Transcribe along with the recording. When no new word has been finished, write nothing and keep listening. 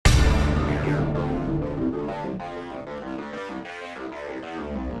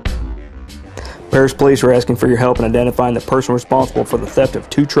Paris Police are asking for your help in identifying the person responsible for the theft of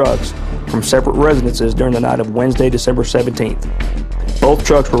 2 trucks from separate residences during the night of Wednesday, December 17th. Both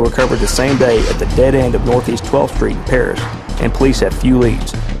trucks were recovered the same day at the dead end of Northeast 12th Street in Paris, and police have few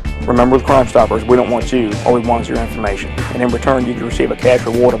leads. Remember, with Crime Stoppers, we don't want you, all we want is your information. And in return, you can receive a cash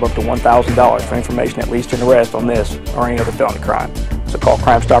reward of up to $1,000 for information that leads to an arrest on this or any other felony crime. So call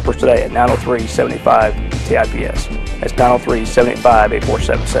Crime Stoppers today at 903-75-TIPS. That's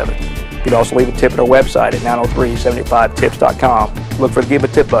 903-785-8477. You can also leave a tip at our website at 903-75tips.com. Look for the Give a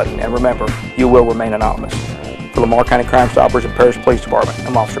Tip button, and remember, you will remain anonymous. For Lamar County Crime Stoppers and Paris Police Department,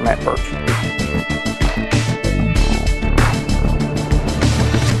 I'm Officer Matt Birch.